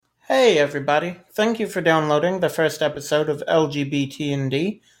Hey everybody, thank you for downloading the first episode of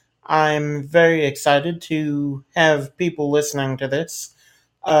LGBT&D. I'm very excited to have people listening to this.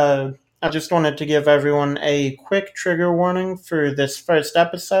 I just wanted to give everyone a quick trigger warning for this first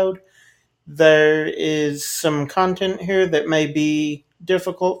episode. There is some content here that may be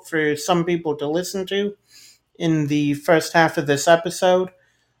difficult for some people to listen to in the first half of this episode,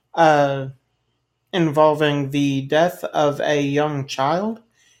 involving the death of a young child.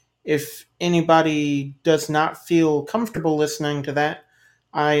 If anybody does not feel comfortable listening to that,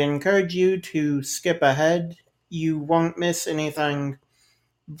 I encourage you to skip ahead. You won't miss anything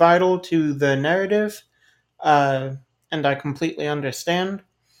vital to the narrative, and I completely understand.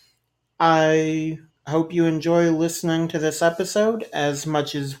 I hope you enjoy listening to this episode as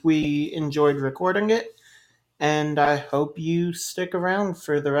much as we enjoyed recording it, and I hope you stick around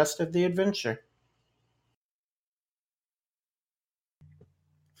for the rest of the adventure.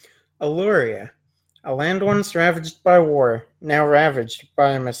 Illyria, a land once ravaged by war, now ravaged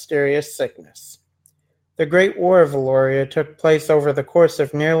by a mysterious sickness. The Great War of Illyria took place over the course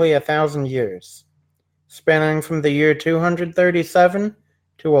of nearly 1,000 years. Spanning from the year 237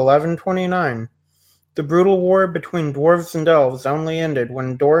 to 1129, the brutal war between dwarves and elves only ended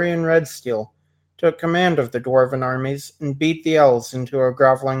when Dorian Redsteel took command of the dwarven armies and beat the elves into a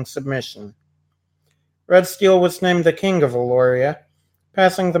groveling submission. Redsteel was named the King of Illyria,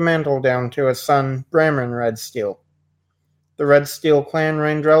 passing the mantle down to his son, Bramman Redsteel. The Redsteel clan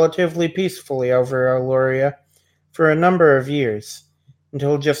reigned relatively peacefully over Illyria for a number of years,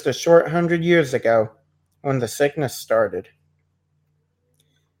 until just a short 100 years ago, when the sickness started.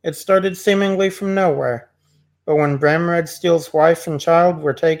 It started seemingly from nowhere, but when Bram Redsteel's wife and child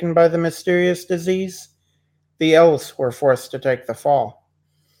were taken by the mysterious disease, the elves were forced to take the fall.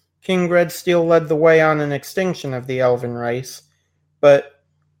 King Redsteel led the way on an extinction of the elven race, but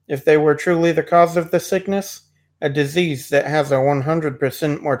if they were truly the cause of the sickness, a disease that has a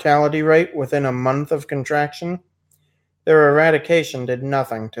 100% mortality rate within a month of contraction, their eradication did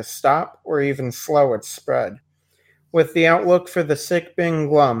nothing to stop or even slow its spread. With the outlook for the sick being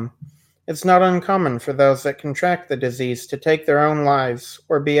glum, it's not uncommon for those that contract the disease to take their own lives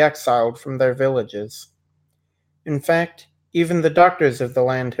or be exiled from their villages. In fact, even the doctors of the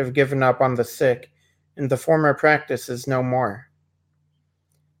land have given up on the sick, and the former practice is no more.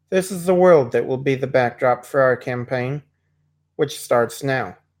 This is the world that will be the backdrop for our campaign, which starts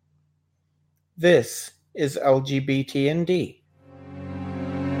now. This is LGBT&D.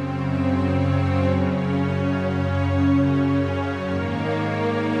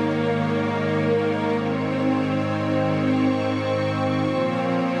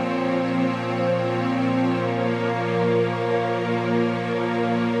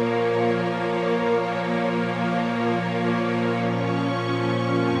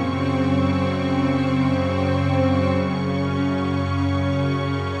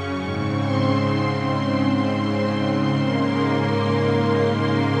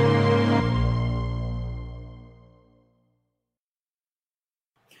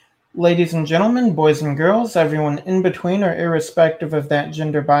 Ladies and gentlemen, boys and girls, everyone in between or irrespective of that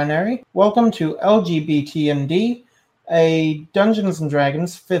gender binary, welcome to LGBT&D, a Dungeons &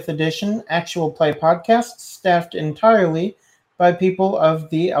 Dragons 5th edition actual play podcast staffed entirely by people of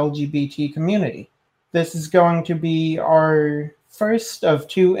the LGBT community. This is going to be our first of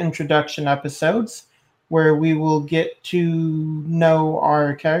 2 introduction episodes where we will get to know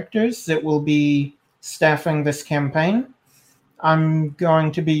our characters that will be staffing this campaign. I'm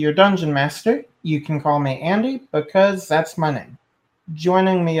going to be your dungeon master. You can call me Andy because that's my name.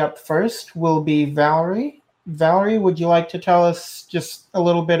 Joining me up first will be Valerie. Valerie, would you like to tell us just a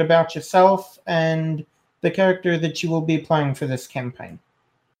little bit about yourself and the character that you will be playing for this campaign?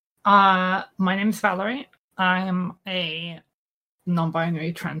 My name's Valerie. I am a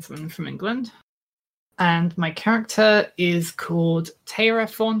non-binary trans woman from England. And my character is called Tara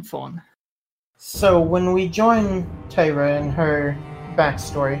Fawn. So when we join Tara in her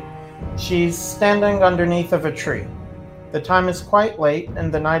backstory, she's standing underneath of a tree. The time is quite late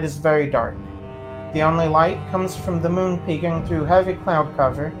and the night is very dark. The only light comes from the moon peeking through heavy cloud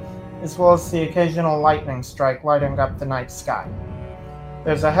cover, as well as the occasional lightning strike lighting up the night sky.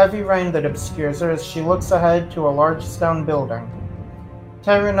 There's a heavy rain that obscures her as she looks ahead to a large stone building.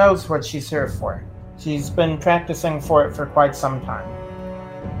 Tara knows what she's here for. She's been practicing for it for quite some time.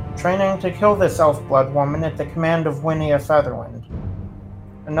 Training to kill this elf-blood woman at the command of Winnie of Featherwind.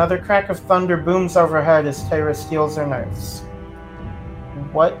 Another crack of thunder booms overhead as Tara steals her nerves.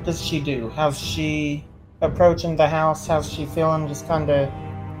 What does she do? How's she approaching the house? How's she feeling? Just kind of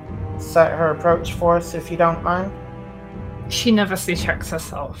set her approach for us, if you don't mind. She nervously checks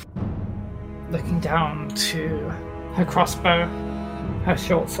herself, looking down to her crossbow, her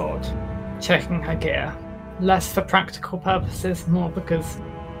short sword, checking her gear. Less for practical purposes, more because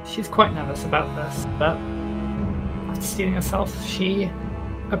she's quite nervous about this, but after stealing herself, she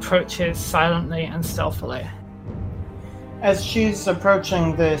approaches silently and stealthily. As she's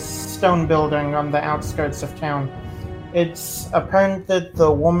approaching this stone building on the outskirts of town, it's apparent that the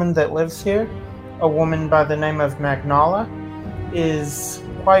woman that lives here, a woman by the name of Magnala, is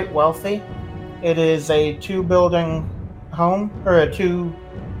quite wealthy. It is a two-building home, or a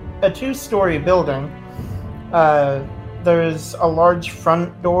two-story building. There's a large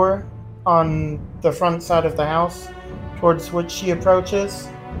front door on the front side of the house towards which she approaches,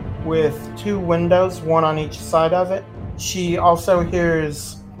 with two windows, one on each side of it. She also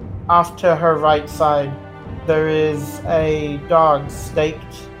hears, off to her right side, there is a dog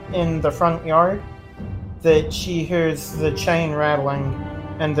staked in the front yard that she hears the chain rattling,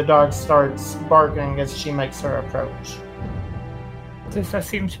 and the dog starts barking as she makes her approach. Does there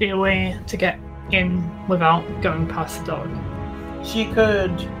seem to be a way to get in without going past the dog? She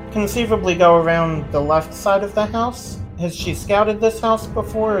could conceivably go around the left side of the house. Has she scouted this house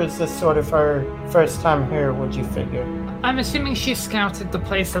before, or is this sort of her first time here, would you figure? I'm assuming she scouted the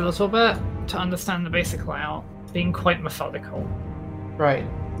place a little bit to understand the basic layout, being quite methodical. Right.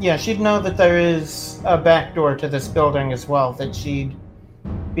 Yeah, she'd know that there is a back door to this building as well that she'd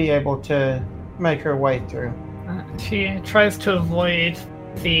be able to make her way through. She tries to avoid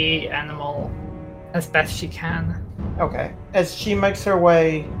the animal as best she can. Okay. As she makes her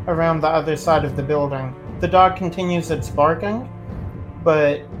way around the other side of the building, the dog continues its barking,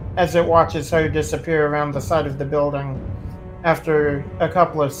 but as it watches her disappear around the side of the building, after a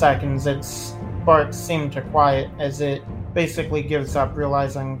couple of seconds, its barks seem to quiet as it basically gives up,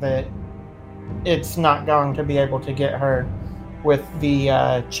 realizing that it's not going to be able to get her with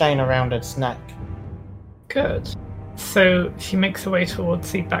the chain around its neck. Good. So she makes her way towards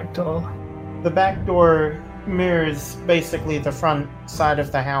the back door. The back door mirrors basically the front side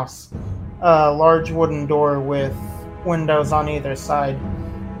of the house. A large wooden door with windows on either side.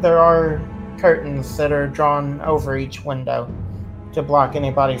 There are curtains that are drawn over each window to block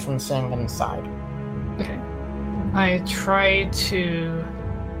anybody from seeing inside. Okay. I try to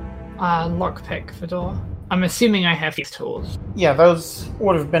lockpick the door. I'm assuming I have these tools. Yeah, those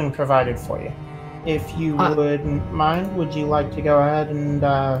would have been provided for you. If you wouldn't mind, would you like to go ahead and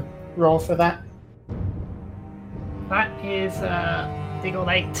roll for that? That is a big old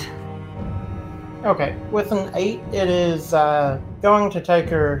 8. Okay, with an 8, it is going to take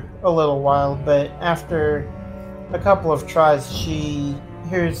her a little while, but after a couple of tries, she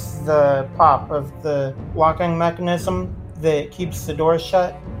hears the pop of the locking mechanism that keeps the door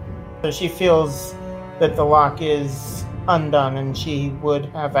shut. So she feels that the lock is undone and she would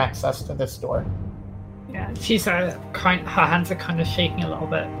have access to this door. Yeah, she's her hands are kind of shaking a little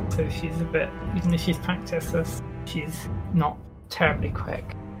bit, so she's a bit, even if she's practiced this, she's not terribly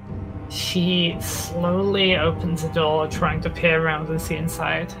quick. She slowly opens the door, trying to peer around and see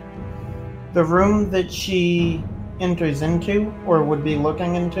inside. The room that she enters into, or would be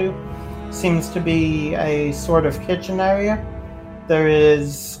looking into, seems to be a sort of kitchen area. There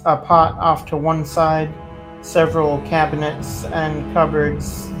is a pot off to one side, several cabinets and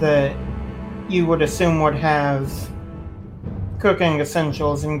cupboards that you would assume would have cooking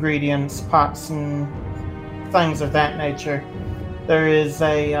essentials, ingredients, pots, and things of that nature. There is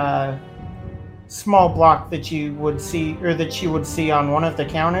a small block that you would see, or that you would see on one of the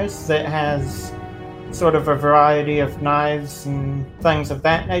counters that has sort of a variety of knives and things of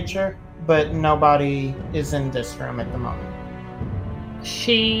that nature, but nobody is in this room at the moment.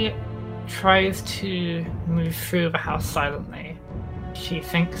 She tries to move through the house silently. She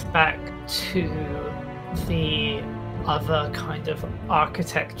thinks back to the other kind of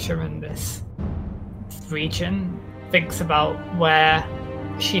architecture in this region, thinks about where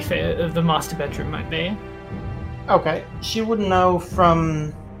the master bedroom might be. Okay, she would know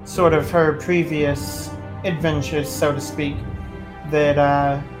from sort of her previous adventures, so to speak,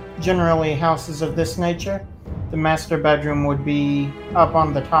 that generally houses of this nature, the master bedroom would be up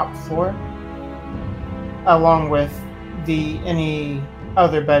on the top floor, along with any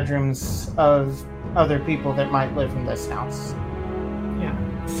other bedrooms of other people that might live in this house.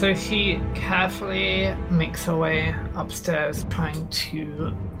 Yeah. So she carefully makes her way upstairs, trying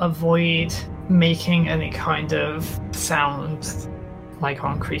to avoid making any kind of sound, like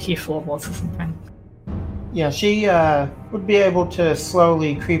on creaky floorboards or something. Yeah, she would be able to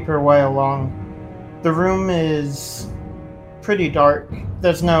slowly creep her way along. The room is pretty dark.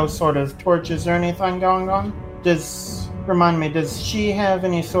 There's no sort of torches or anything going on. Does Remind me, does she have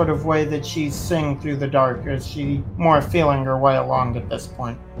any sort of way that she's seeing through the dark, or is she more feeling her way along at this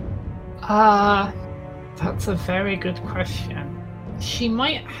point? That's a very good question. She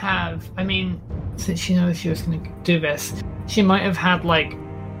might have, since she knows she was going to do this, she might have had, like,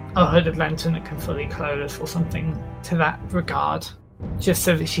 a hooded lantern that can fully close or something to that regard, just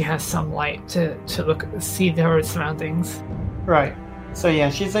so that she has some light to see her surroundings. Right. So yeah,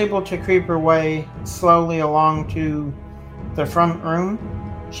 she's able to creep her way slowly along to the front room.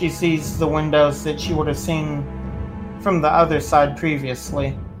 She sees the windows that she would have seen from the other side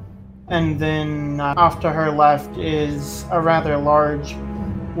previously. And then off to her left is a rather large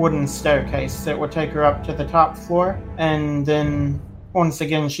wooden staircase that would take her up to the top floor. And then once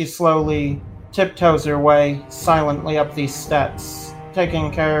again, she slowly tiptoes her way silently up these steps,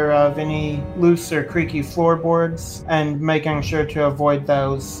 taking care of any loose or creaky floorboards and making sure to avoid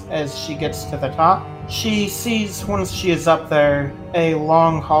those as she gets to the top. She sees, once she is up there, a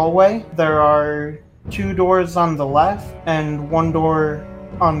long hallway. There are 2 doors on the left and 1 door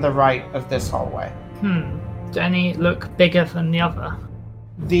on the right of this hallway. Do any look bigger than the other?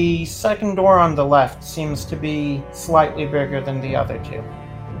 The second door on the left seems to be slightly bigger than the other 2.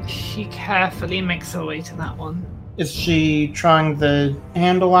 She carefully makes her way to that one. Is she trying the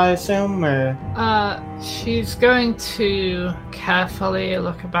handle, I assume, or? She's going to carefully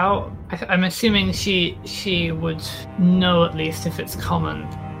look about. I'm assuming she would know at least if it's common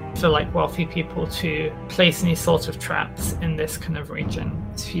for like wealthy people to place any sort of traps in this kind of region.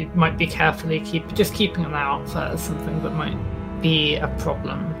 So you might be carefully keeping an eye out for something that might be a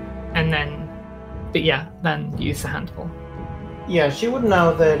problem, and then use the handle. Yeah, she would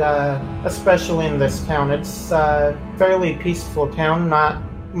know that, especially in this town, it's a fairly peaceful town. Not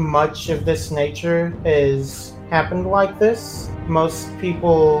much of this nature has happened like this. Most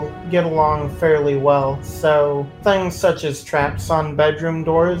people get along fairly well, so things such as traps on bedroom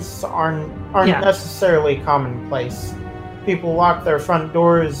doors aren't necessarily commonplace. People lock their front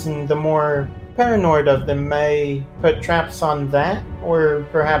doors, and the more paranoid of them may put traps on that, or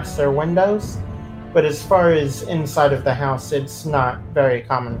perhaps their windows. But as far as inside of the house, it's not very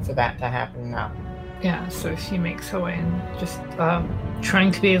common for that to happen now. Yeah, so she makes her way in, just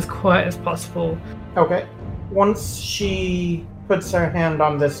trying to be as quiet as possible. Okay. Once she puts her hand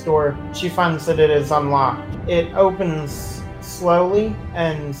on this door, she finds that it is unlocked. It opens slowly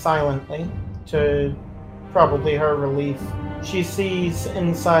and silently, to probably her relief. She sees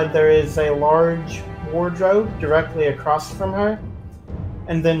inside there is a large wardrobe directly across from her.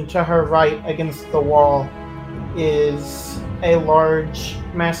 And then to her right, against the wall, is a large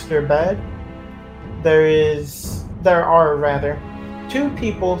master bed. There are 2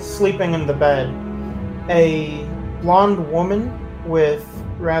 people sleeping in the bed. A blonde woman with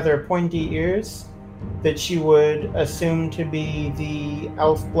rather pointy ears that she would assume to be the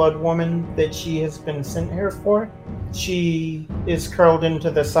elf blood woman that she has been sent here for. She is curled into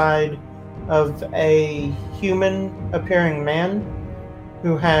the side of a human-appearing man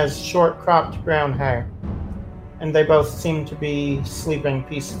who has short cropped brown hair, and they both seem to be sleeping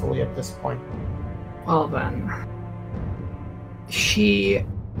peacefully at this point. Well then, she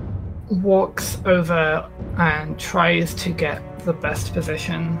walks over and tries to get the best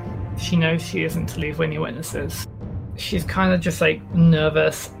position. She knows she isn't to leave any witnesses. She's kind of just like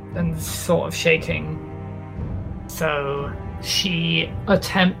nervous and sort of shaking, so she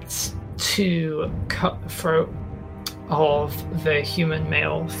attempts to cut the throat of the human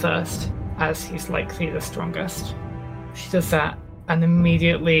male first, as he's likely the strongest. She does that, and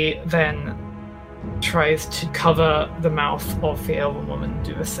immediately then tries to cover the mouth of the elven woman and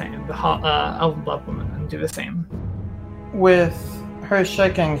do the same, the elven blood woman, and do the same. With her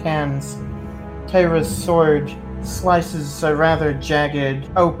shaking hands, Tara's sword slices a rather jagged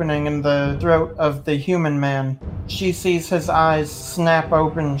opening in the throat of the human man. She sees his eyes snap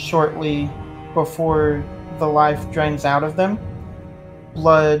open shortly before the life drains out of them,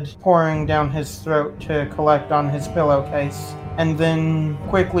 blood pouring down his throat to collect on his pillowcase. And then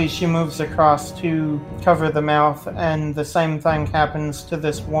quickly she moves across to cover the mouth, and the same thing happens to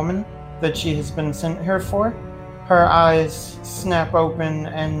this woman that she has been sent here for. Her eyes snap open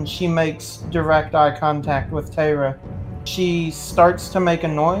and she makes direct eye contact with Tara. She starts to make a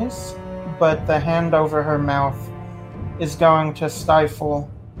noise, but the hand over her mouth is going to stifle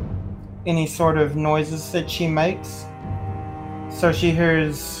any sort of noises that she makes. So she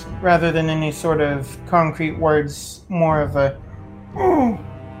hears, rather than any sort of concrete words, more of a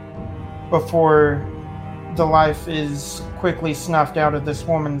before the life is quickly snuffed out of this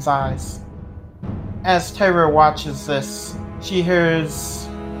woman's eyes. As Tara watches this, she hears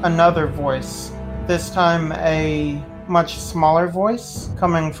another voice, this time a much smaller voice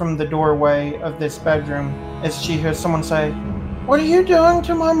coming from the doorway of this bedroom as she hears someone say, "What are you doing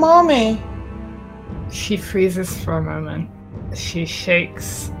to my mommy?" She freezes for a moment. She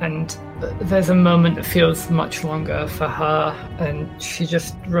shakes, and there's a moment that feels much longer for her, and she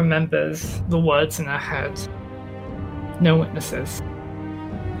just remembers the words in her head. No witnesses.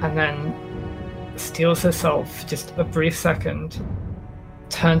 And then steels herself just a brief second,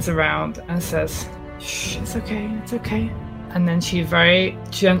 turns around and says, "Shh, it's okay. And then she very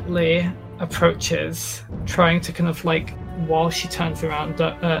gently approaches, trying to kind of like, while she turns around,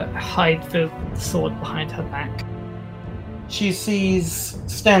 hide the sword behind her back. She sees,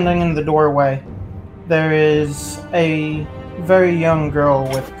 standing in the doorway, there is a very young girl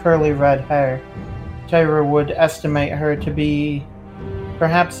with curly red hair. Tara would estimate her to be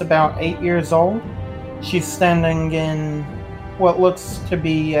perhaps about 8 years old. She's standing in what looks to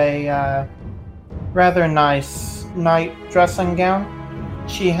be a rather nice night dressing gown.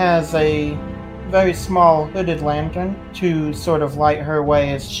 She has a very small hooded lantern to sort of light her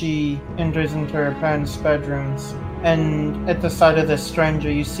way as she enters into her parents' bedrooms. And at the sight of this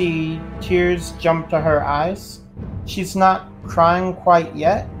stranger, you see tears jump to her eyes. She's not crying quite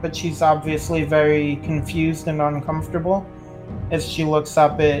yet, but she's obviously very confused and uncomfortable as she looks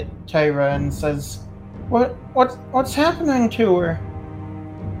up at Tara and says, What's happening to her?"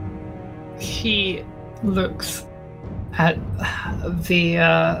 She looks at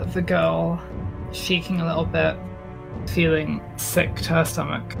the girl, shaking a little bit, feeling sick to her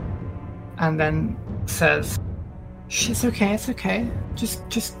stomach, and then says, "Shh, it's okay.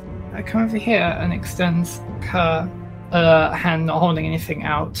 Just come over here," and extends her hand, not holding anything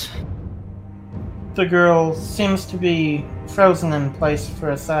out. The girl seems to be frozen in place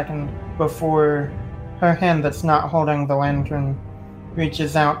for a second before her hand that's not holding the lantern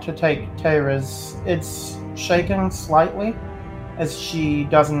reaches out to take Tara's. It's shaking slightly as she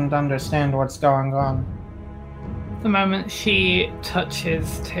doesn't understand what's going on. The moment she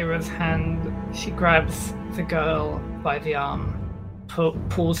touches Tara's hand, she grabs the girl by the arm,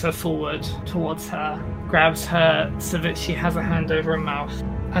 pulls her forward towards her, grabs her so that she has a hand over her mouth,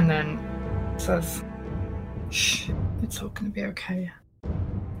 and then says, "Shh, it's all gonna be okay."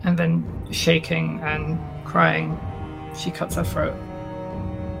 And then, shaking and crying, she cuts her throat.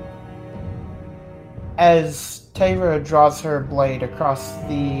 As Tara draws her blade across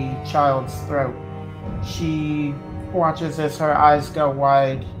the child's throat, she watches as her eyes go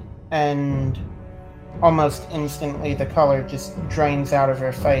wide, and almost instantly the color just drains out of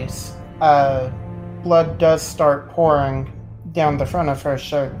her face. Blood does start pouring down the front of her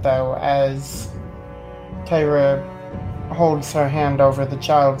shirt, though, as Tara holds her hand over the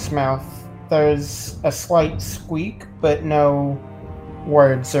child's mouth. There's a slight squeak, but no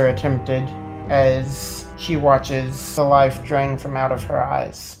words are attempted as she watches the life drain from out of her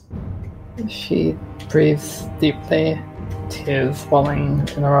eyes. She breathes deeply, tears welling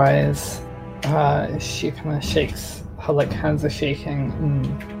in her eyes. She kind of shakes, her hands are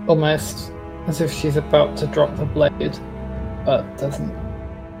shaking, almost as if she's about to drop the blade, but doesn't.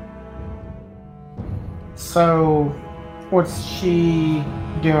 So, what's she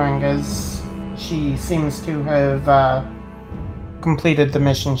doing as she seems to have completed the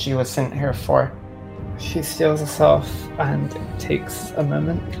mission she was sent here for? She steels herself, and it takes a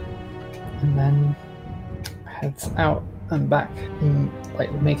moment, and then heads out and back,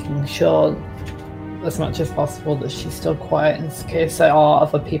 making sure as much as possible that she's still quiet in case there are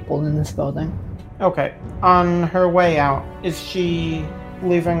other people in this building. Okay. On her way out, is she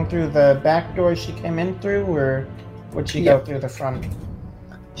leaving through the back door she came in through, or would she go through the front?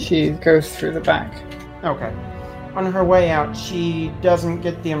 She goes through the back. Okay. On her way out, she doesn't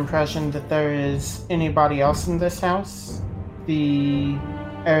get the impression that there is anybody else in this house. The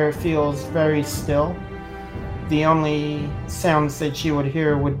air feels very still. The only sounds that she would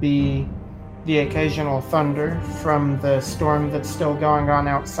hear would be the occasional thunder from the storm that's still going on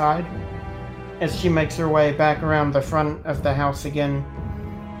outside. As she makes her way back around the front of the house again,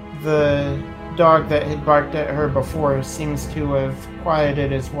 the dog that had barked at her before seems to have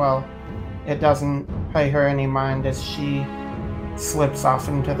quieted as well. It doesn't pay her any mind as she slips off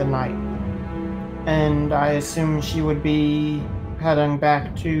into the night. And I assume she would be heading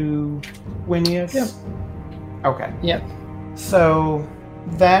back to Winius? Yep. Okay. Yep. So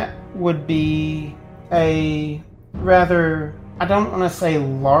that would be a rather, I don't want to say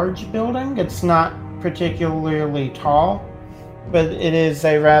large building. It's not particularly tall, but it is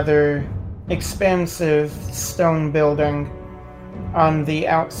a rather expansive stone building on the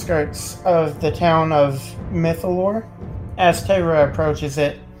outskirts of the town of Mythalore. As Tara approaches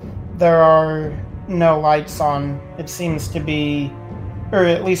it, there are no lights on. It seems to be, or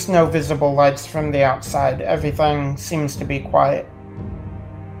at least no visible lights from the outside. Everything seems to be quiet.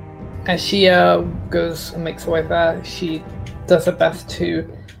 As she goes and makes her way there, she does her best to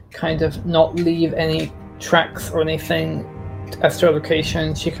kind of not leave any tracks or anything as to her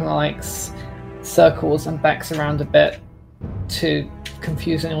location. She kind of like circles and backs around a bit to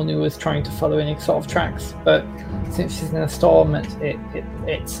confuse anyone who is trying to follow any sort of tracks. But since she's in a storm,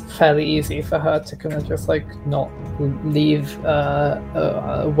 it's fairly easy for her to kind of just like not leave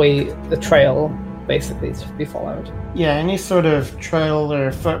away the trail, basically, to be followed. Yeah, any sort of trail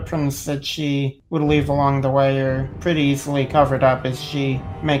or footprints that she would leave along the way are pretty easily covered up as she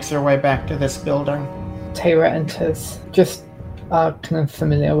makes her way back to this building. Tayra enters, just kind of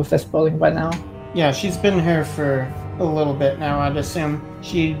familiar with this building by now. Yeah, she's been here for a little bit now. I'd assume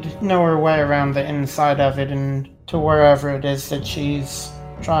she'd know her way around the inside of it and to wherever it is that she's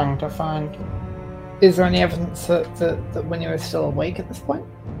trying to find. Is there any evidence that Winnie is still awake at this point?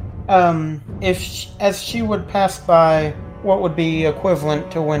 As she would pass by what would be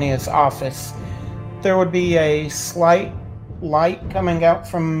equivalent to Winnie's office, there would be a slight light coming out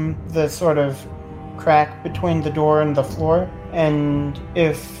from the sort of crack between the door and the floor, and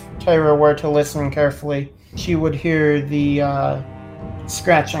if Tayra were to listen carefully, she would hear the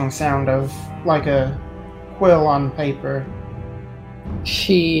scratching sound of like a quill on paper.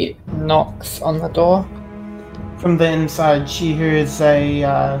 She knocks on the door. From the inside, she hears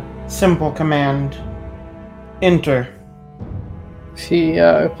a simple command: enter. She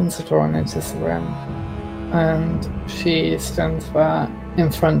opens the door and enters the room, and she stands there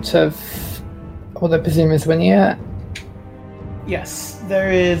in front of what I presume is Winnie. Yes,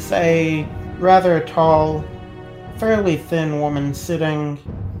 there is a rather tall, fairly thin woman sitting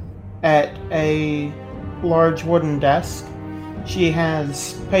at a large wooden desk. She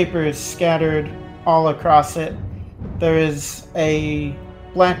has papers scattered all across it. There is a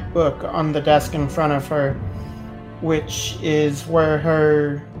black book on the desk in front of her, which is where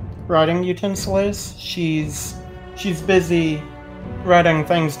her writing utensil is. She's busy writing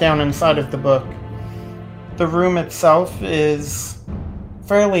things down inside of the book. The room itself is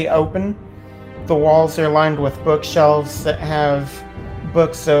fairly open. The walls are lined with bookshelves that have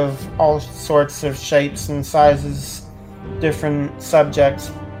books of all sorts of shapes and sizes, different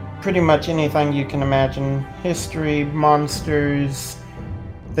subjects, pretty much anything you can imagine. History, monsters,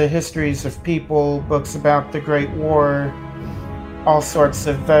 the histories of people, books about the Great War, all sorts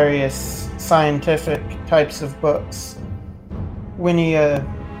of various scientific types of books. Winnie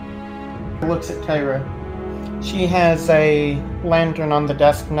looks at Tayra. She has a lantern on the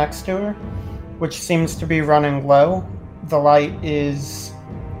desk next to her, which seems to be running low. The light is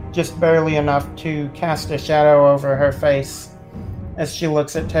just barely enough to cast a shadow over her face as she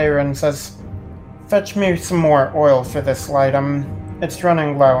looks at Tayra and says, "Fetch me some more oil for this light. It's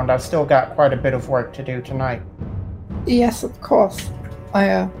running low and I've still got quite a bit of work to do tonight." Yes, of course.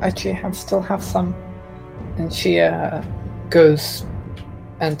 I actually still have some. And she goes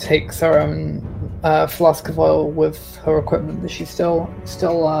and takes her own flask of oil with her equipment that she's still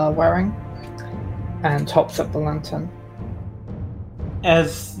wearing, and tops up the lantern.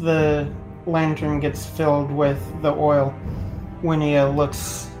 As the lantern gets filled with the oil, Winnie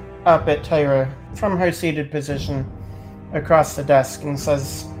looks up at Tayra from her seated position across the desk and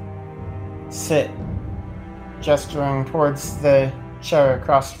says, "Sit," gesturing towards the chair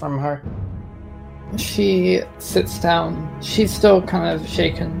across from her. She sits down. She's still kind of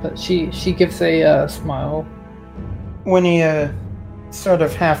shaken, but she gives a smile. Winnie sort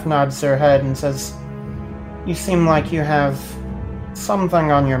of half nods her head and says, "You seem like you have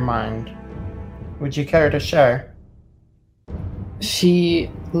something on your mind. Would you care to share?" She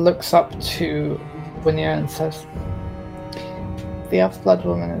looks up to Winnie and says, "The Elf-Blood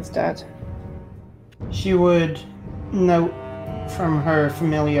woman is dead." She would note from her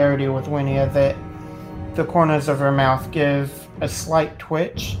familiarity with Winnie that the corners of her mouth give a slight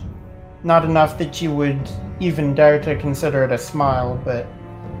twitch. Not enough that you would even dare to consider it a smile, but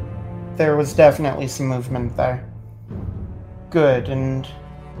there was definitely some movement there. Good, and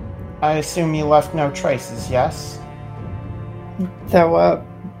I assume you left no traces, yes? There were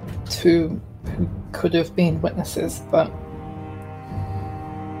two who could have been witnesses, but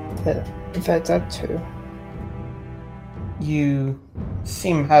they're dead too. You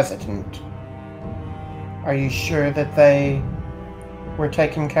seem hesitant. Are you sure that they were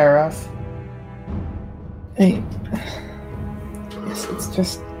taken care of? Yes, it's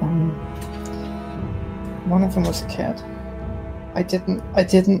just one of them was a kid. I didn't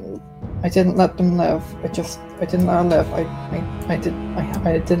let them live. I didn't let her live. I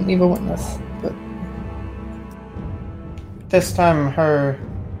didn't leave a witness, but This time her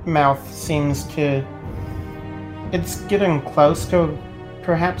mouth seems to... It's getting close to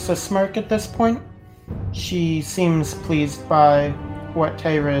perhaps a smirk at this point. She seems pleased by what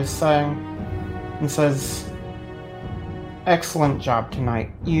Tayra is saying and says, "Excellent job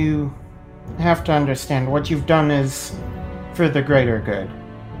tonight. You have to understand what you've done is for the greater good."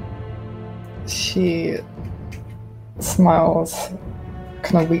 She smiles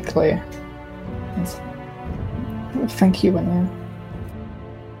kind of weakly. Thank you, Winnie.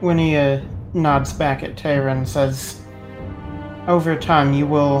 Winnie nods back at Tayra and says, "Over time you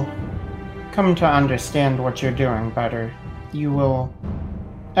will come to understand what you're doing better.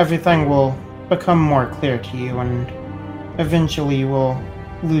 Everything will become more clear to you, and eventually you will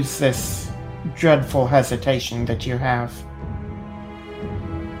lose this dreadful hesitation that you have."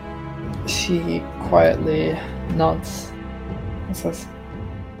 She quietly nods and says,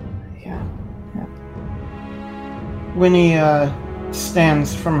 yeah. Winnie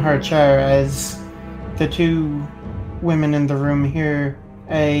stands from her chair as the two women in the room hear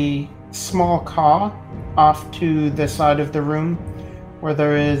a small caw off to the side of the room where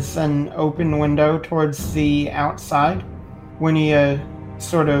there is an open window towards the outside. Winnie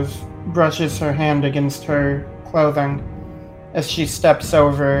sort of brushes her hand against her clothing as she steps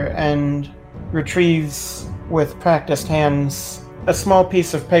over and retrieves with practiced hands a small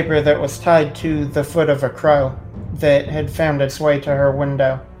piece of paper that was tied to the foot of a crow that had found its way to her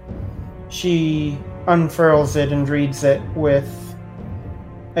window. She unfurls it and reads it with,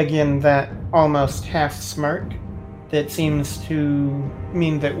 again, that almost half smirk that seems to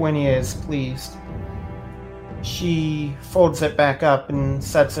mean that Winnie is pleased. She folds it back up and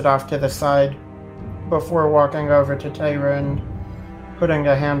sets it off to the side before walking over to Tayra and putting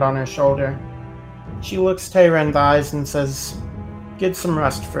a hand on her shoulder. She looks Tayra in the eyes and says, "Get some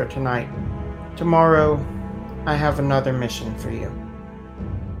rest for tonight. Tomorrow, I have another mission for you."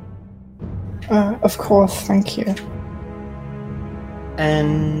 Of course, thank you.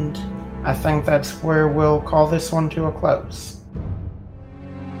 And I think that's where we'll call this one to a close.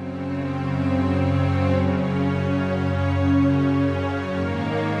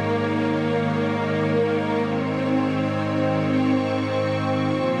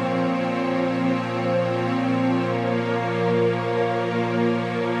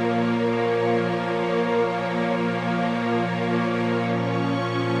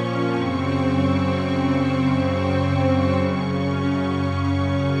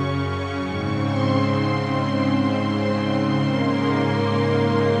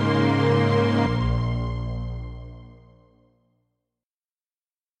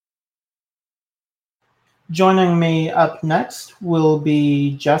 Joining me up next will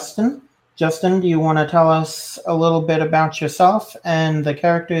be Justin. Justin, do you want to tell us a little bit about yourself and the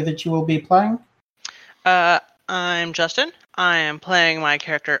character that you will be playing? I'm Justin. I am playing my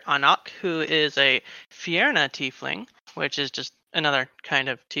character Anak, who is a Fierna tiefling, which is just another kind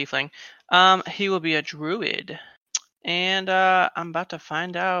of tiefling. He will be a druid. And I'm about to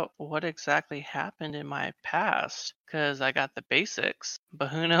find out what exactly happened in my past, because I got the basics, but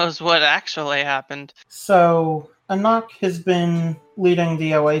who knows what actually happened. So, Anak has been leading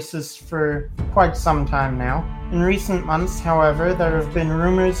the Oasis for quite some time now. In recent months, however, there have been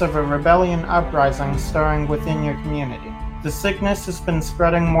rumors of a rebellion uprising stirring within your community. The sickness has been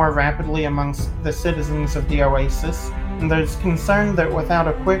spreading more rapidly amongst the citizens of the Oasis, and there's concern that without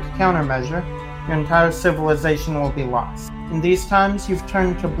a quick countermeasure, your entire civilization will be lost. In these times, you've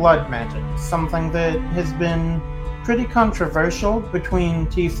turned to blood magic, something that has been pretty controversial between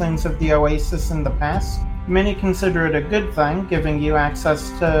tieflings of the Oasis in the past. Many consider it a good thing, giving you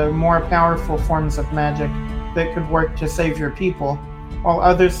access to more powerful forms of magic that could work to save your people, while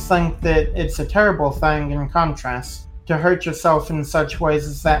others think that it's a terrible thing, in contrast, to hurt yourself in such ways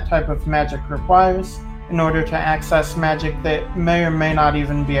as that type of magic requires in order to access magic that may or may not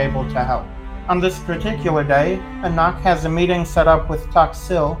even be able to help. On this particular day, Anak has a meeting set up with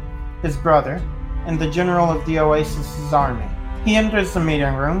Taksil, his brother, and the general of the Oasis's army. He enters the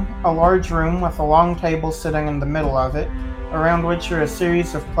meeting room, a large room with a long table sitting in the middle of it, around which are a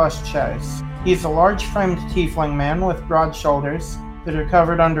series of plush chairs. He's a large-framed tiefling man with broad shoulders that are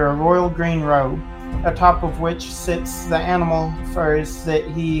covered under a royal green robe, atop of which sits the animal furs that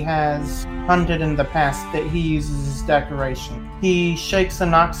he has hunted in the past that he uses as decoration. He shakes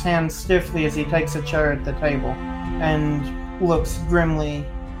Anak's hand stiffly as he takes a chair at the table and looks grimly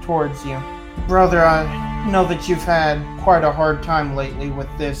towards you. "Brother, I know that you've had quite a hard time lately with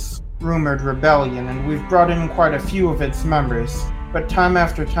this rumored rebellion, and we've brought in quite a few of its members, but time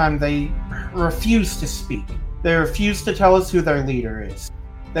after time they refuse to speak. They refuse to tell us who their leader is.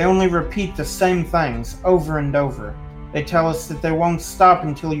 They only repeat the same things over and over. They tell us that they won't stop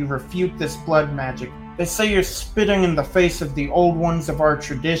until you refute this blood magic. They say you're spitting in the face of the old ones of our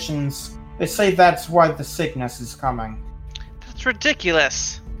traditions. They say that's why the sickness is coming. That's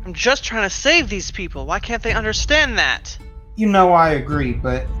ridiculous. I'm just trying to save these people. Why can't they understand that? You know I agree,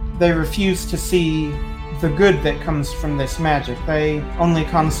 but they refuse to see the good that comes from this magic. They only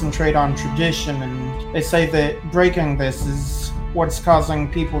concentrate on tradition, and they say that breaking this is what's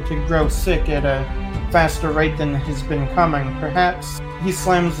causing people to grow sick at a faster rate than has been coming. Perhaps he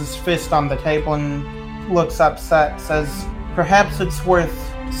slams his fist on the table and looks upset, says, perhaps it's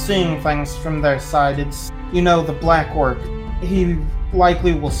worth seeing things from their side. It's, the Black Orc. He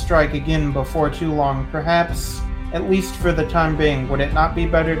likely will strike again before too long. Perhaps, at least for the time being, would it not be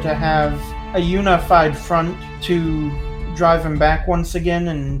better to have a unified front to drive him back once again,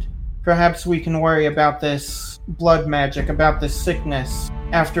 and perhaps we can worry about this blood magic, about this sickness,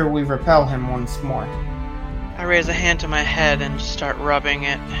 after we repel him once more. I raise a hand to my head and start rubbing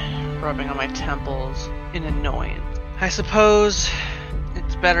on my temples in annoyance. I suppose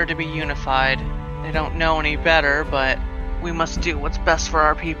it's better to be unified. They don't know any better, but we must do what's best for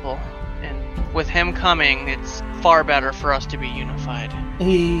our people. And with him coming, it's far better for us to be unified.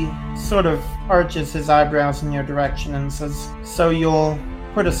 He sort of arches his eyebrows in your direction and says, so you'll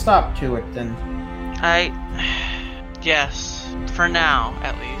put a stop to it then? Yes, for now,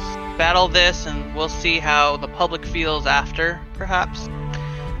 at least. Battle this and we'll see how the public feels after, perhaps.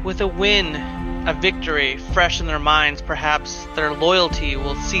 With a win, a victory fresh in their minds, perhaps their loyalty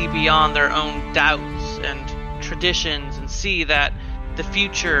will see beyond their own doubts and traditions and see that the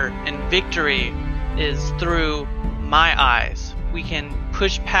future and victory is through my eyes. We can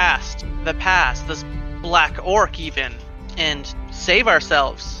push past the past, this Black Orc even, and save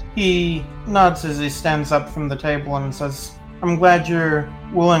ourselves. He nods as he stands up from the table and says, I'm glad you're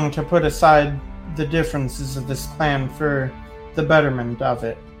willing to put aside the differences of this clan for the betterment of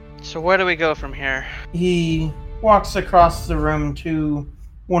it. So where do we go from here? He walks across the room to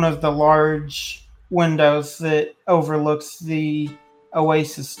one of the large windows that overlooks the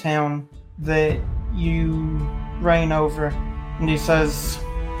oasis town that you reign over. And he says,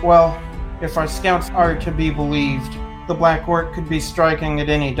 well, if our scouts are to be believed, the Black Orc could be striking at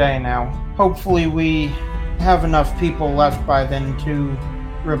any day now. Hopefully we have enough people left by then to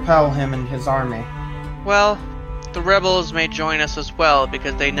repel him and his army. Well, the rebels may join us as well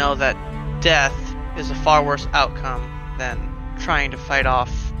because they know that death is a far worse outcome than trying to fight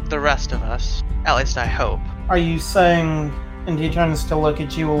off the rest of us. At least I hope. Are you saying, and he turns to look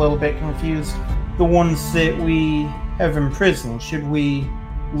at you a little bit confused, the ones that we have imprisoned, should we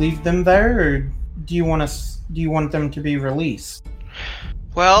leave them there, or do you want them to be released?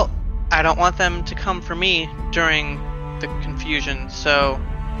 Well, I don't want them to come for me during the confusion, so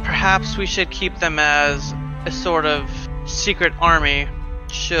perhaps we should keep them as a sort of secret army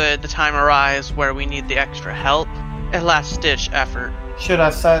should the time arise where we need the extra help. A last-ditch effort. Should I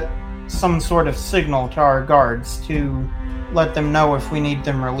set some sort of signal to our guards to let them know if we need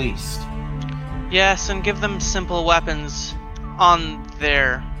them released? Yes, and give them simple weapons on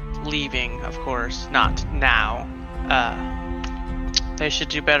their leaving, of course, not now. They should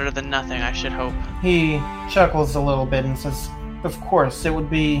do better than nothing, I should hope. He chuckles a little bit and says, of course, it would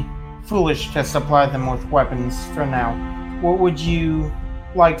be foolish to supply them with weapons for now. What would you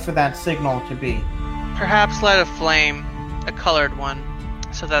like for that signal to be? Perhaps light a flame, a colored one,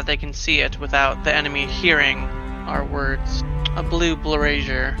 so that they can see it without the enemy hearing our words. A blue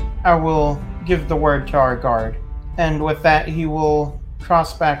brazier. I will give the word to our guard. And with that, he will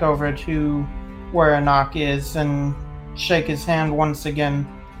cross back over to where Anak is and shake his hand once again.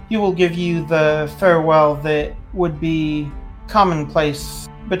 He will give you the farewell that would be commonplace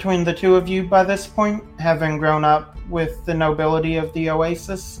between the two of you by this point, having grown up with the nobility of the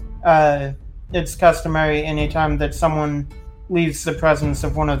Oasis. It's customary anytime that someone leaves the presence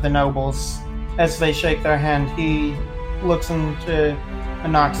of one of the nobles. As they shake their hand, he looks into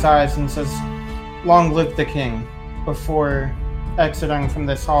Anak's eyes and says, long live the king, before exiting from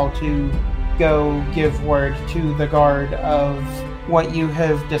this hall to go give word to the guard of what you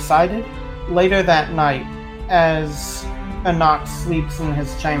have decided. Later that night, as Anak sleeps in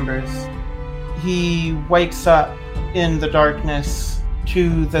his chambers, he wakes up in the darkness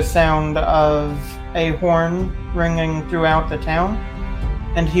to the sound of a horn ringing throughout the town,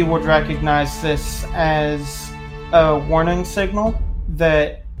 and he would recognize this as a warning signal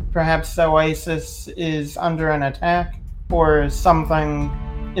that perhaps the Oasis is under an attack or something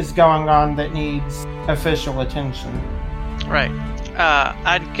is going on that needs official attention. Right.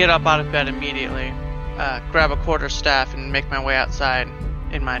 I'd get up out of bed immediately, grab a quarterstaff, and make my way outside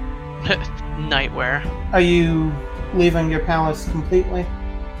in my nightwear. Are you leaving your palace completely?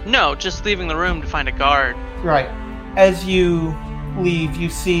 No, just leaving the room to find a guard. Right. As you leave, you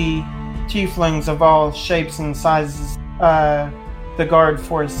see tieflings of all shapes and sizes. The guard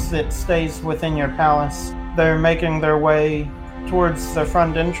force that stays within your palace. They're making their way towards the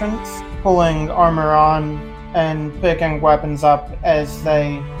front entrance, pulling armor on and picking weapons up as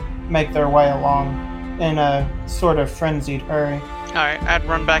they make their way along in a sort of frenzied hurry. Alright, I'd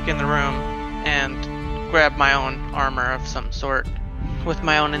run back in the room and grab my own armor of some sort, with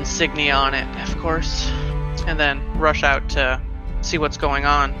my own insignia on it, of course, and then rush out to see what's going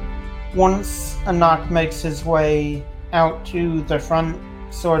on. Once Anak makes his way out to the front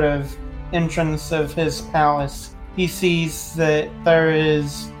sort of entrance of his palace, he sees that there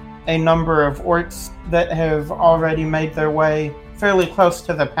is a number of orcs that have already made their way fairly close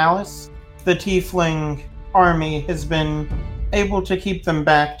to the palace. The tiefling army has been able to keep them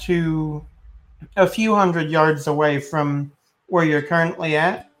back to a few hundred yards away from where you're currently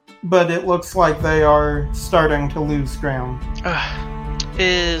at, but it looks like they are starting to lose ground.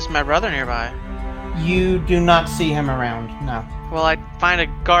 Is my brother nearby? You do not see him around, no. Well, I'd find a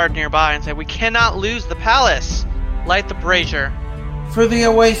guard nearby and say, we cannot lose the palace! Light the brazier. For the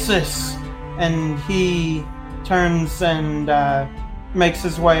oasis! And he turns and makes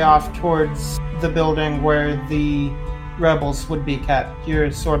his way off towards the building where the rebels would be kept,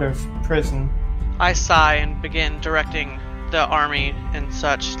 your sort of prison. I sigh and begin directing the army and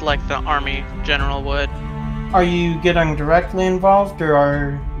such like the army general would. Are you getting directly involved, or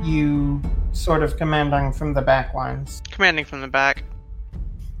are you sort of commanding from the back lines? Commanding from the back.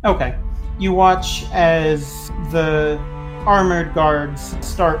 Okay. You watch as the armored guards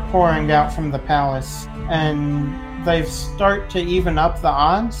start pouring out from the palace, and they start to even up the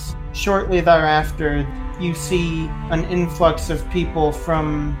odds. Shortly thereafter, you see an influx of people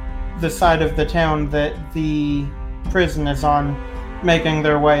from the side of the town that the prison is on, making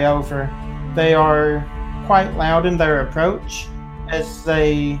their way over. They are quite loud in their approach as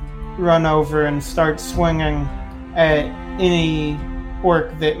they run over and start swinging at any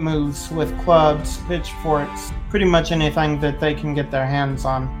orc that moves with clubs, pitchforks, pretty much anything that they can get their hands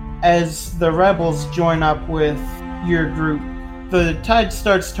on. As the rebels join up with your group, the tide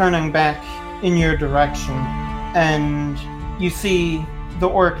starts turning back in your direction, and you see the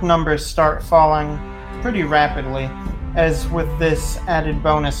orc numbers start falling pretty rapidly, as with this added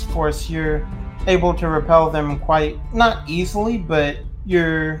bonus force, you're able to repel them quite, not easily, but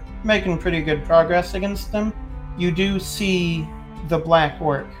you're making pretty good progress against them. You do see the Black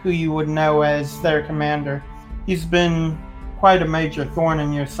Orc, who you would know as their commander. He's been quite a major thorn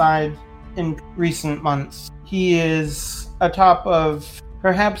in your side in recent months. He is atop of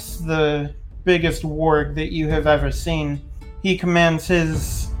perhaps the biggest warg that you have ever seen. He commands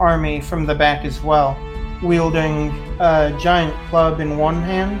his army from the back as well, wielding a giant club in one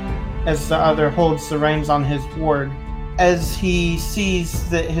hand as the other holds the reins on his warg. As he sees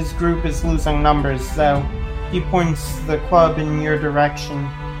that his group is losing numbers, though, he points the club in your direction.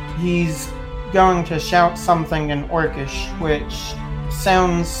 He's going to shout something in Orcish, which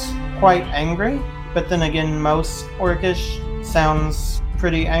sounds quite angry, but then again, most Orcish sounds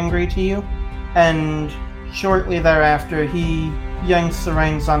pretty angry to you. And shortly thereafter, he yanks the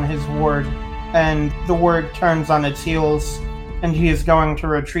reins on his warg, and the warg turns on its heels, and he is going to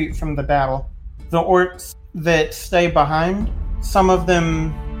retreat from the battle. The orcs that stay behind, some of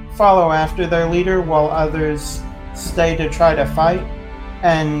them follow after their leader, while others stay to try to fight,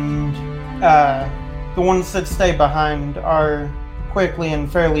 and the ones that stay behind are quickly and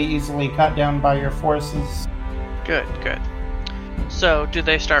fairly easily cut down by your forces. Good. So, do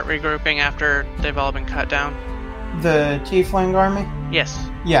they start regrouping after they've all been cut down? The Tiefling army? Yes.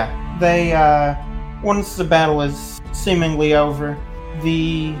 Yeah, they, once the battle is seemingly over,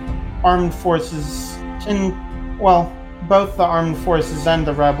 the armed forces both the armed forces and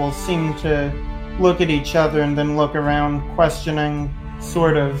the rebels seem to look at each other and then look around, questioning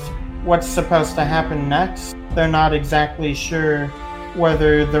sort of what's supposed to happen next. They're not exactly sure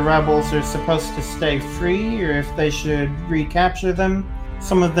whether the rebels are supposed to stay free or if they should recapture them.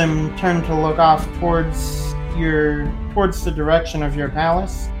 Some of them turn to look off towards the direction of your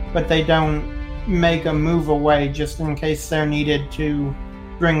palace, but they don't make a move away just in case they're needed to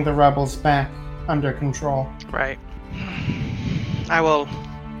bring the rebels back under control. Right. I will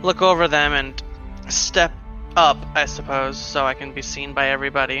look over them and step up, I suppose, so I can be seen by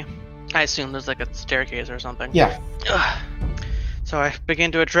everybody. I assume there's like a staircase or something. Yeah. So I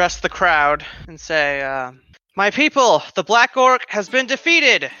begin to address the crowd and say, my people, the Black Orc has been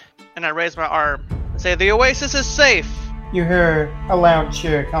defeated! And I raise my arm and say, the oasis is safe! You hear a loud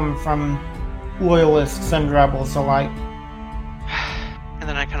cheer come from loyalists and rebels alike. And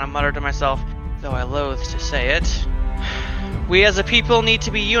then I kind of mutter to myself, though I loathe to say it, we as a people need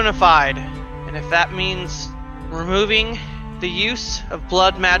to be unified. And if that means removing the use of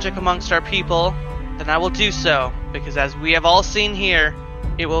blood magic amongst our people, then I will do so. Because as we have all seen here,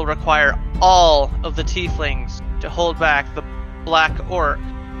 it will require all of the tieflings to hold back the black orc,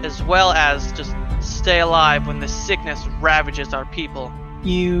 as well as just stay alive when the sickness ravages our people.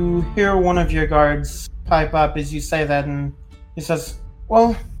 You hear one of your guards pipe up as you say that, and he says,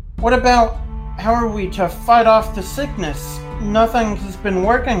 well, what about how are we to fight off the sickness? Nothing has been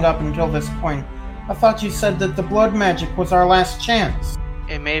working up until this point. I thought you said that the blood magic was our last chance.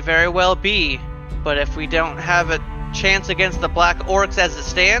 It may very well be, but if we don't have a chance against the black orcs as it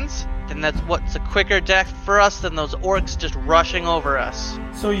stands, then that's what's a quicker death for us than those orcs just rushing over us.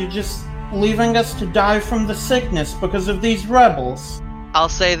 So you're just leaving us to die from the sickness because of these rebels? I'll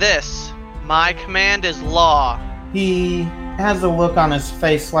say this, my command is law. He has a look on his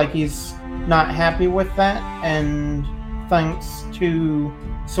face like he's not happy with that, and thinks to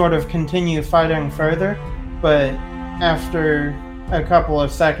sort of continue fighting further, but after a couple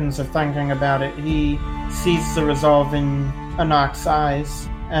of seconds of thinking about it, he sees the resolve in Anok's eyes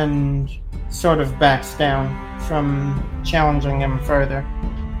and sort of backs down from challenging him further.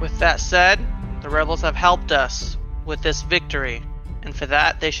 With that said, the rebels have helped us with this victory, and for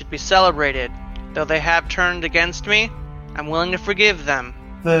that they should be celebrated. Though they have turned against me, I'm willing to forgive them.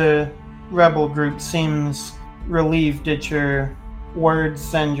 The rebel group seems relieved at your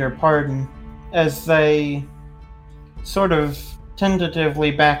words and your pardon, as they sort of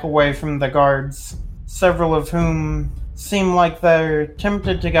tentatively back away from the guards, several of whom seem like they're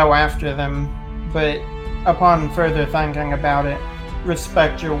tempted to go after them, but upon further thinking about it,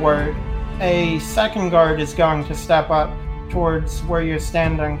 respect your word. A second guard is going to step up towards where you're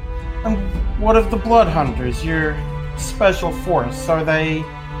standing. And what of the blood hunters, your special force? Are they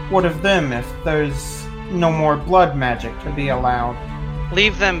what of them if there's no more blood magic to be allowed?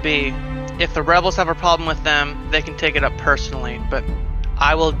 Leave them be. If the rebels have a problem with them, they can take it up personally, but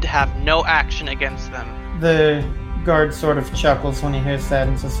I will have no action against them. The guard sort of chuckles when he hears that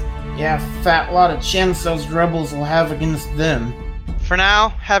and says, yeah, fat lot of chance those rebels will have against them. For now,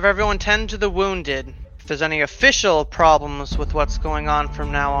 have everyone tend to the wounded. If there's any official problems with what's going on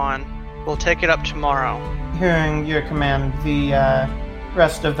from now on, we'll take it up tomorrow. Hearing your command, the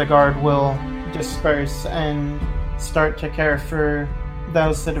rest of the guard will disperse and start to care for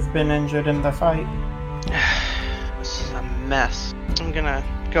those that have been injured in the fight. This is a mess. I'm gonna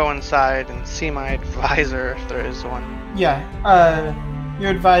go inside and see my advisor if there is one. Yeah,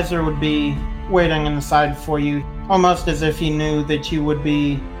 your advisor would be waiting inside for you, almost as if he knew that you would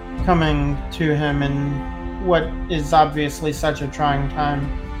be coming to him in what is obviously such a trying time.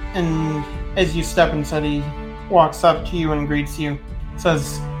 And as you step inside, he walks up to you and greets you,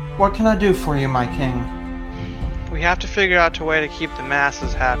 says, what can I do for you, my king? We have to figure out a way to keep the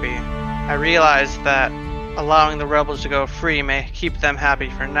masses happy. I realize that allowing the rebels to go free may keep them happy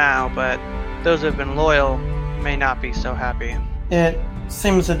for now, but those who have been loyal may not be so happy. It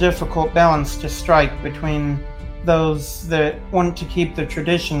seems a difficult balance to strike between those that want to keep the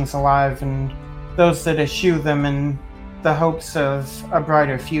traditions alive and those that eschew them in the hopes of a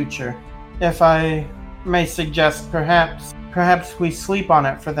brighter future. If I may suggest, perhaps we sleep on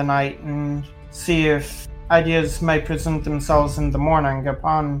it for the night and see if ideas may present themselves in the morning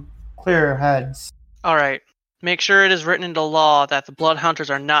upon clearer heads. Alright, make sure it is written into law that the blood hunters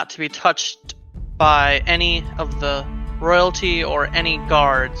are not to be touched by any of the royalty or any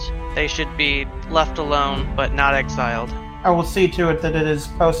guards. They should be left alone, but not exiled. I will see to it that it is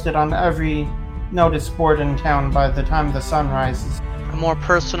posted on every notice board in town by the time the sun rises. A more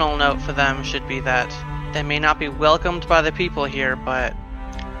personal note for them should be that they may not be welcomed by the people here, but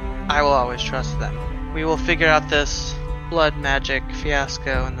I will always trust them. We will figure out this blood magic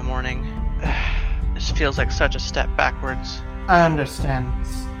fiasco in the morning. This feels like such a step backwards. I understand.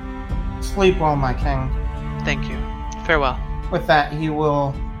 Sleep well, my king. Thank you. Farewell. With that, he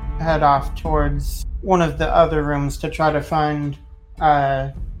will head off towards one of the other rooms to try to find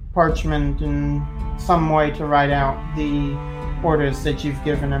parchment and some way to write out the orders that you've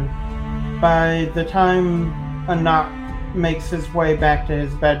given him. By the time Anok makes his way back to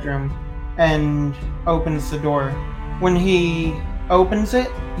his bedroom and opens the door, when he opens it,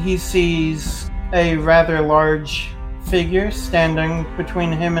 he sees a rather large figure standing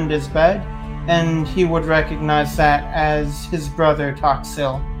between him and his bed, and he would recognize that as his brother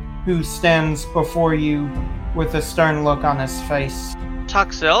Toxil, who stands before you with a stern look on his face.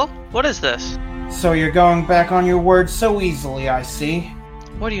 Toxil? What is this? So you're going back on your word so easily, I see.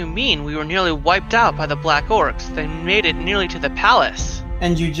 What do you mean? We were nearly wiped out by the Black Orcs. They made it nearly to the palace.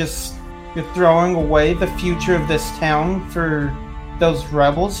 And you're throwing away the future of this town for those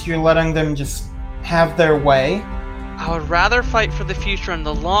rebels? You're letting them just have their way? I would rather fight for the future in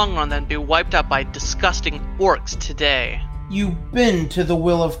the long run than be wiped out by disgusting orcs today. You've been to the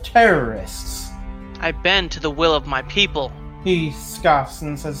will of terrorists. I bend to the will of my people. He scoffs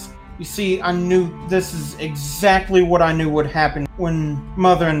and says, "You see, I knew this is exactly what I knew would happen when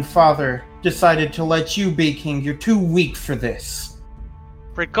Mother and Father decided to let you be king. You're too weak for this."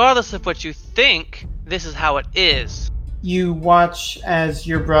 Regardless of what you think, this is how it is. You watch as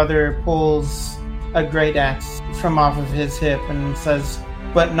your brother pulls a great axe from off of his hip and says,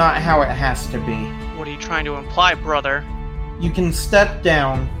 "But not how it has to be. What are you trying to imply, brother? You can step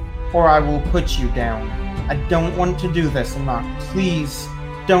down, or I will put you down. I don't want to do this, Anak. Please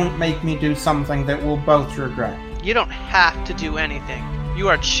don't make me do something that we'll both regret." You don't have to do anything. You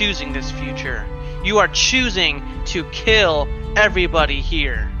are choosing this future. You are choosing to kill everybody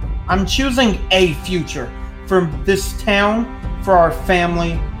here. I'm choosing a future for this town, for our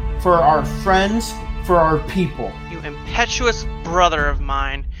family, for our friends, for our people. You impetuous brother of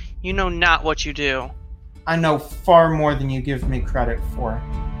mine. You know not what you do. I know far more than you give me credit for.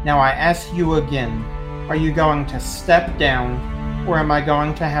 Now I ask you again, are you going to step down, or am I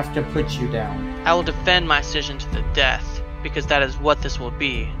going to have to put you down? I will defend my decision to the death, because that is what this will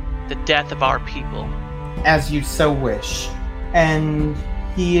be. The death of our people. As you so wish. And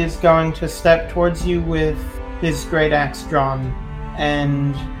he is going to step towards you with his great axe drawn,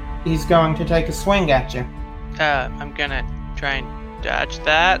 and he's going to take a swing at you. I'm gonna try and dodge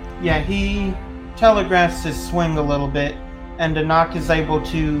that. Yeah, he telegraphs his swing a little bit, and Anak is able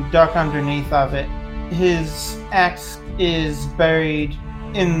to duck underneath of it. His axe is buried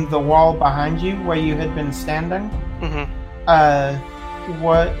in the wall behind you where you had been standing.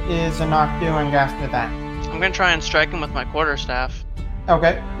 What is Anak doing after that? I'm gonna try and strike him with my quarterstaff.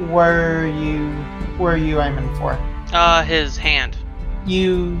 Okay, where are you aiming for? His hand.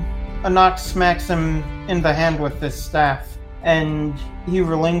 Anak smacks him in the hand with this staff, and he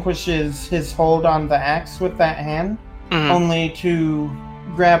relinquishes his hold on the axe with that hand, only to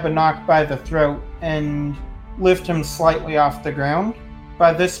grab Anak by the throat and lift him slightly off the ground.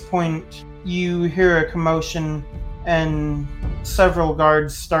 By this point, you hear a commotion, and several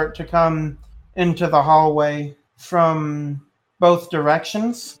guards start to come into the hallway from both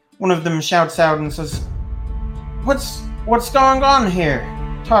directions. One of them shouts out and says, What's going on here?"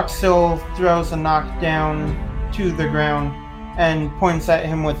 Toxil throws Anak down to the ground and points at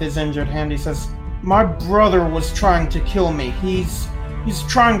him with his injured hand. He says, "My brother was trying to kill me. He's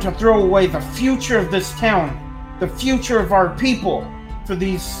trying to throw away the future of this town, the future of our people, for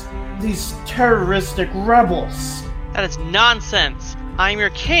these terroristic rebels." That is nonsense. I am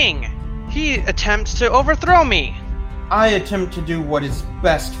your king. He attempts to overthrow me. I attempt to do what is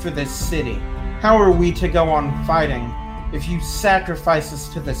best for this city. How are we to go on fighting if you sacrifice us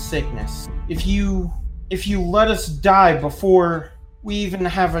to the sickness? If you let us die before we even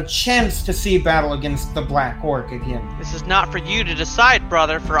have a chance to see battle against the Black Orc again? This is not for you to decide,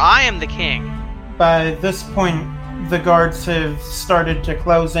 brother, for I am the king. By this point, the guards have started to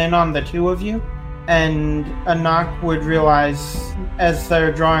close in on the two of you, and Anak would realize as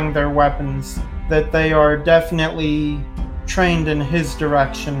they're drawing their weapons that they are definitely trained in his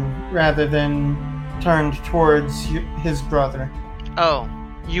direction rather than turned towards his brother. Oh,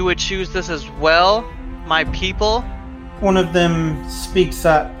 you would choose this as well, my people? One of them speaks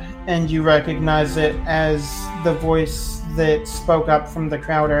up, and you recognize it as the voice that spoke up from the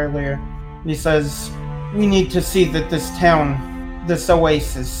crowd earlier. He says, "We need to see that this town, this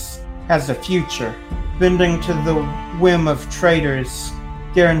oasis, has a future. Bending to the whim of traitors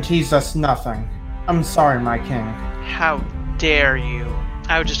guarantees us nothing. I'm sorry, my king." How dare you?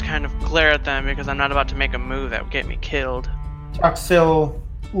 I would just kind of glare at them because I'm not about to make a move that would get me killed. Toxil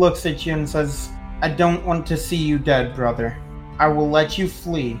looks at you and says, "I don't want to see you dead, brother. I will let you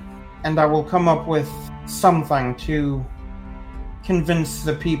flee, and I will come up with something to convince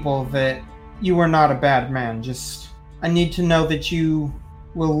the people that you are not a bad man. Just, I need to know that you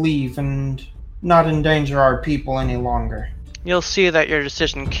will leave and not endanger our people any longer." You'll see that your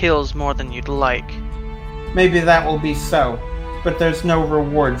decision kills more than you'd like. Maybe that will be so, but there's no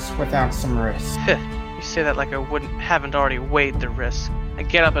rewards without some risk. You say that like I haven't already weighed the risk. I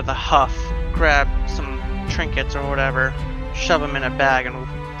get up at the huff, grab some trinkets or whatever, shove them in a bag, and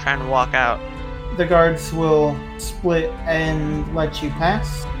try and walk out. The guards will split and let you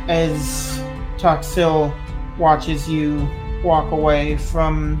pass as Toxil watches you walk away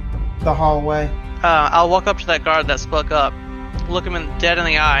from the hallway. I'll walk up to that guard that spoke up, look him dead in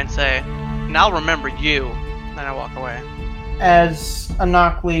the eye and say, "And I'll remember you." Then I walk away. As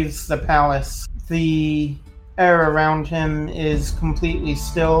Anak leaves the palace, the air around him is completely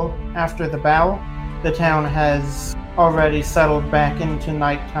still after the battle. The town has already settled back into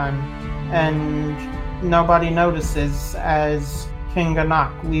nighttime, and nobody notices as King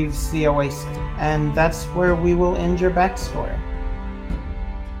Anak leaves the oasis. And that's where we will end your backstory.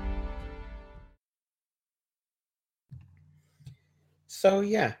 So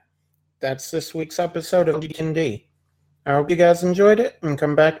yeah, that's this week's episode of D&D. I hope you guys enjoyed it and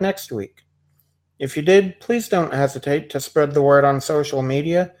come back next week. If you did, please don't hesitate to spread the word on social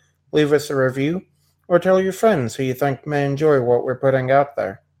media, leave us a review, or tell your friends who you think may enjoy what we're putting out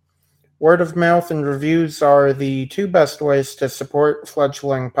there. Word of mouth and reviews are the two best ways to support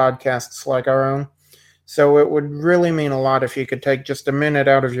fledgling podcasts like our own, so it would really mean a lot if you could take just a minute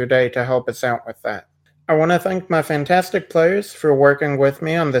out of your day to help us out with that. I want to thank my fantastic players for working with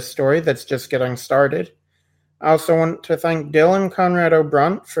me on this story that's just getting started. I also want to thank Dylan Conrad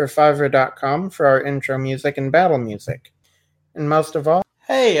O'Brunt for Fiverr.com for our intro music and battle music. And most of all,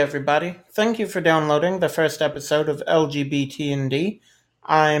 hey everybody, thank you for downloading the first episode of LGBT&D.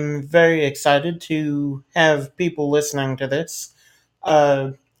 I'm very excited to have people listening to this.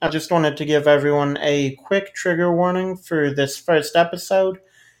 I just wanted to give everyone a quick trigger warning for this first episode.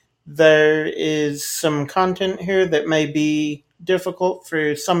 There is some content here that may be difficult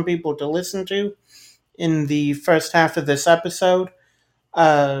for some people to listen to in the first half of this episode,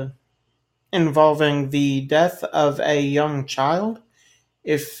 involving the death of a young child.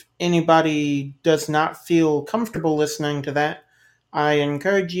 If anybody does not feel comfortable listening to that, I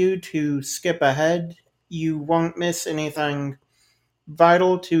encourage you to skip ahead. You won't miss anything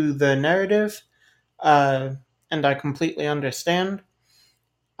vital to the narrative, and I completely understand.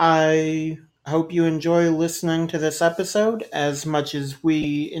 I hope you enjoy listening to this episode as much as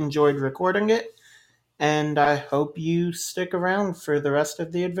we enjoyed recording it, and I hope you stick around for the rest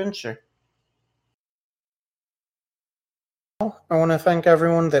of the adventure. I want to thank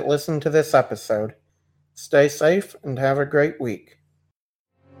everyone that listened to this episode. Stay safe and have a great week.